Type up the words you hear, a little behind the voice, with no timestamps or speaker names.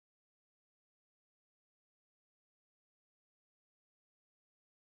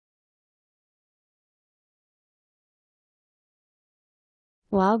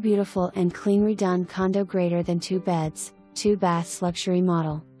Wow, beautiful and clean redone condo greater than 2 beds, 2 baths luxury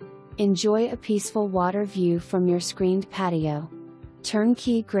model. Enjoy a peaceful water view from your screened patio.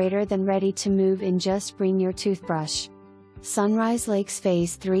 Turnkey greater than ready to move in, just bring your toothbrush. Sunrise Lakes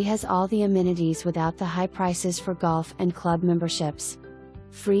Phase 3 has all the amenities without the high prices for golf and club memberships.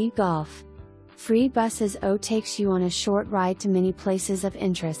 Free golf. Free buses takes you on a short ride to many places of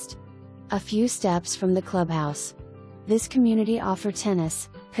interest. A few steps from the clubhouse. This community offers tennis,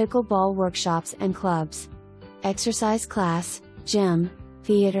 pickleball workshops and clubs. Exercise class, gym,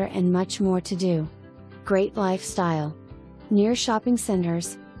 theater and much more to do. Great lifestyle. Near shopping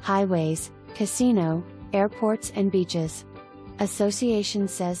centers, highways, casino, airports and beaches. Association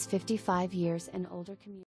says 55 years and older community.